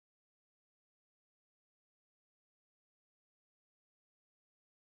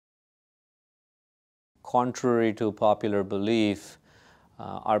contrary to popular belief,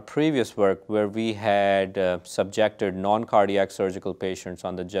 our previous work where we had subjected non-cardiac surgical patients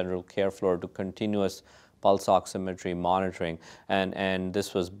on the general care floor to continuous pulse oximetry monitoring, and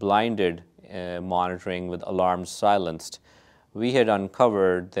this was blinded monitoring with alarms silenced, we had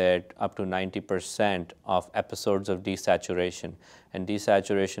uncovered that up to 90% of episodes of desaturation, and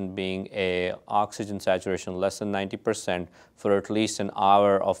desaturation being a oxygen saturation less than 90% for at least an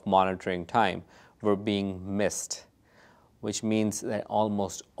hour of monitoring time, were being missed, which means that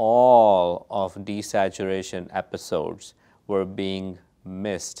almost all of desaturation episodes were being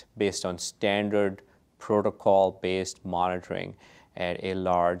missed based on standard protocol-based monitoring at a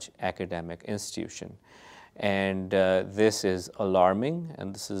large academic institution. And this is alarming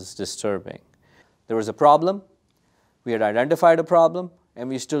and this is disturbing. There was a problem, we had identified a problem, and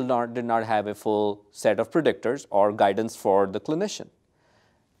we still did not have a full set of predictors or guidance for the clinician.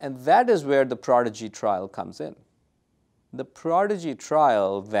 And that is where the PRODIGY trial comes in. The PRODIGY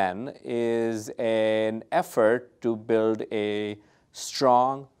trial then is an effort to build a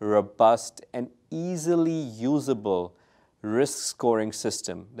strong, robust, and easily usable risk scoring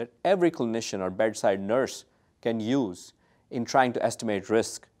system that every clinician or bedside nurse can use in trying to estimate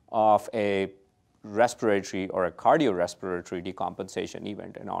risk of a respiratory or a cardiorespiratory decompensation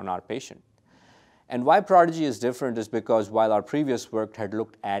event on our patient. And why PRODIGY is different is because while our previous work had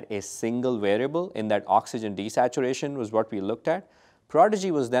looked at a single variable, in that oxygen desaturation was what we looked at, PRODIGY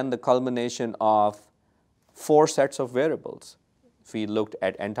was then the culmination of 4 sets of variables. We looked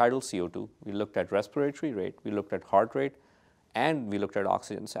at end-tidal CO2, we looked at respiratory rate, we looked at heart rate, and we looked at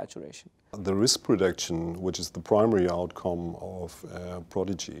oxygen saturation. The risk prediction, which is the primary outcome of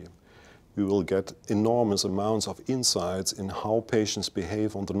PRODIGY, we will get enormous amounts of insights in how patients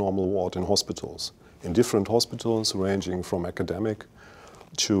behave on the normal ward in hospitals. In different hospitals, ranging from academic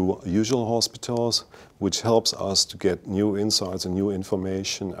to usual hospitals, which helps us to get new insights and new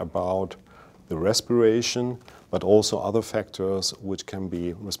information about the respiration, but also other factors which can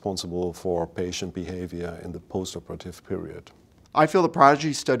be responsible for patient behavior in the postoperative period. I feel the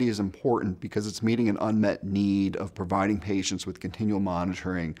PRODIGY study is important because it's meeting an unmet need of providing patients with continual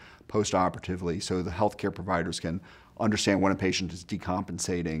monitoring postoperatively so the healthcare providers can understand when a patient is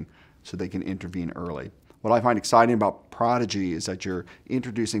decompensating so they can intervene early. What I find exciting about PRODIGY is that you're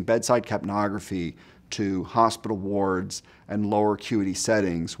introducing bedside capnography to hospital wards and lower acuity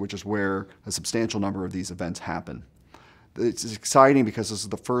settings, which is where a substantial number of these events happen. It's exciting because this is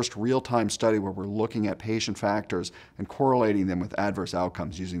the first real-time study where we're looking at patient factors and correlating them with adverse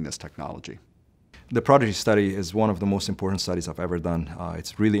outcomes using this technology. The PRODIGY study is one of the most important studies I've ever done.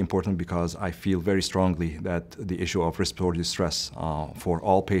 It's really important because I feel very strongly that the issue of respiratory distress for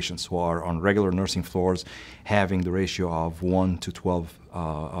all patients who are on regular nursing floors, having the ratio of 1 to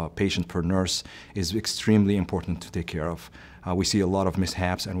 12 patients per nurse is extremely important to take care of. We see a lot of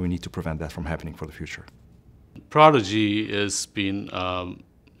mishaps and we need to prevent that from happening for the future. PRODIGY has been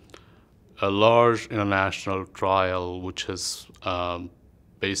a large international trial which has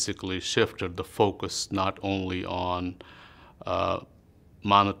basically shifted the focus not only on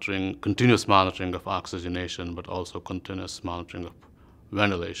continuous monitoring of oxygenation, but also continuous monitoring of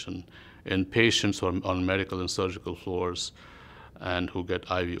ventilation in patients who are on medical and surgical floors and who get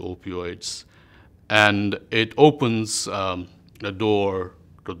IV opioids. And it opens the door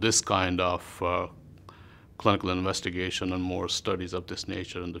to this kind of clinical investigation and more studies of this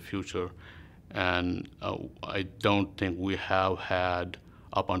nature in the future. And I don't think we have had,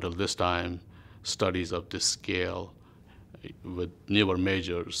 up until this time, studies of this scale with newer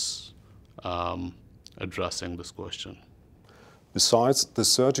majors addressing this question. Besides the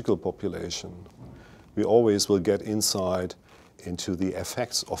surgical population, we always will get insight into the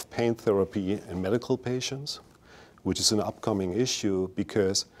effects of pain therapy in medical patients, which is an upcoming issue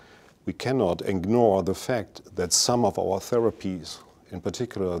because we cannot ignore the fact that some of our therapies, in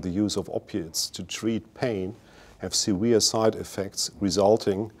particular the use of opiates to treat pain, have severe side effects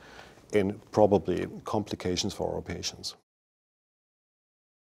resulting in probably complications for our patients.